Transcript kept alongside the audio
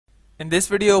In this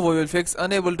video, we will fix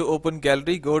unable to open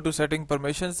gallery go to setting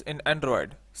permissions in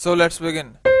Android. So let's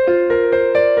begin.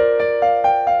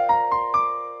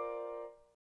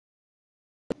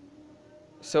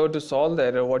 So to solve the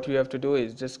error, what you have to do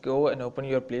is just go and open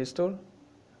your Play Store.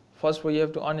 First, we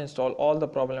have to uninstall all the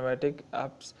problematic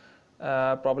apps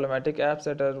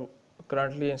that are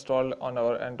currently installed on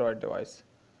our Android device.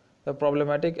 The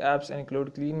problematic apps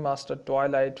include Clean Master,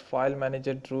 Twilight, File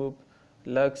Manager, Droop,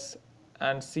 Lux,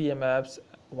 and CM apps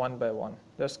one by one.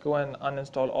 Just go and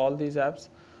uninstall all these apps.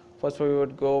 First, we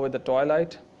would go with the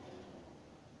Twilight.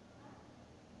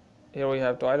 Here we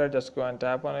have Twilight, just go and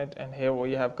tap on it, and here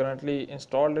we have currently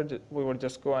installed it. We would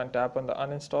just go and tap on the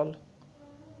uninstall,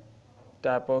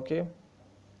 tap OK.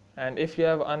 And if you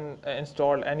have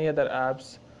installed any other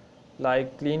apps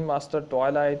like Clean Master,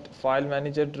 Twilight, File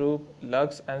Manager, Droop,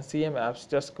 Lux, and CM apps,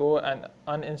 just go and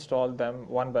uninstall them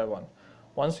one by one.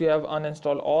 Once you have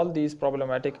uninstalled all these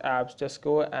problematic apps, just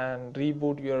go and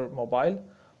reboot your mobile.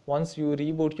 Once you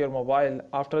reboot your mobile,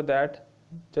 after that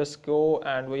just go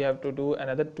and we have to do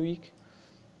another tweak.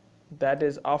 That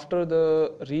is, after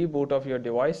the reboot of your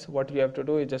device, what you have to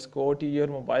do is just go to your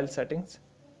mobile settings,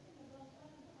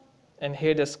 and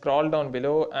here just scroll down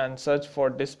below and search for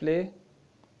display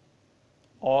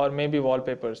or maybe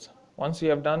wallpapers. Once you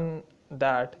have done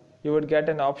that, you would get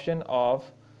an option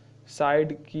of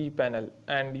side key panel,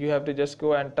 and you have to just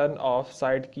go and turn off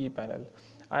side key panel.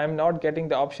 I am not getting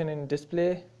the option in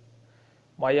display.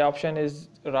 My option is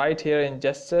right here in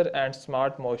gesture and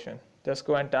smart motion. Just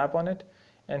go and tap on it,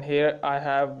 and here I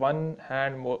have one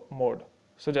hand mode.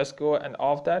 So just go and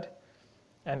off that,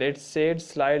 and it said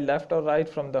slide left or right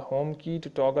from the home key to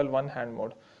toggle one hand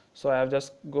mode. So I have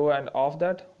just go and off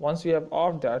that. Once you have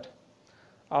off that,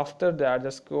 after that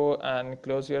just go and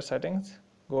close your settings,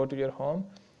 go to your home,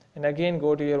 and again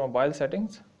go to your mobile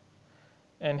settings,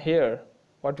 and here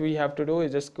what we have to do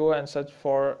is just go and search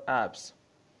for apps,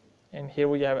 and here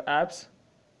we have apps.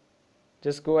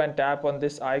 Just go and tap on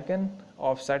this icon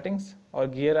of settings or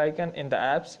gear icon in the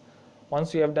apps.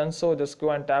 Once you have done so, just go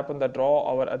and tap on the draw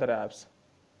our other apps,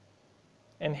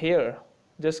 and here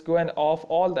just go and off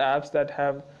all the apps that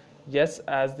have yes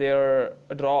as their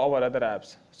draw our other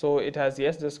apps. So it has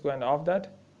yes, just go and off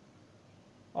that,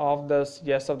 off the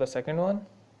yes of the second one,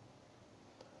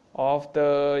 off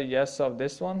the yes of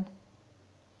this one,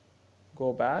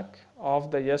 go back, off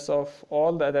the yes of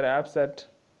all the other apps that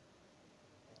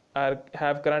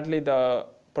have currently the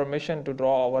permission to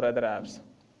draw our other apps.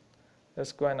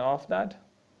 Just go and off that,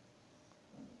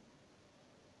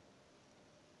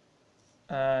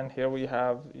 and here we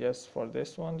have yes for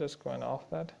this one. Just go and off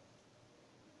that.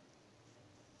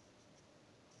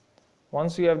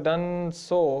 Once you have done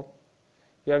so,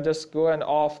 you have just go and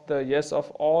off the yes of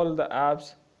all the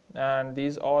apps, and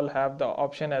these all have the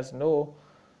option as no.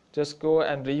 Just go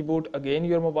and reboot again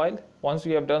your mobile. Once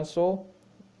you have done so,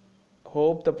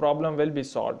 hope the problem will be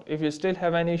solved. If you still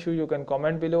have any issue, you can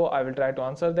comment below. I will try to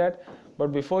answer that.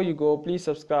 But before you go, please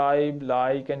subscribe,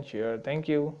 like, and share. Thank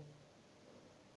you.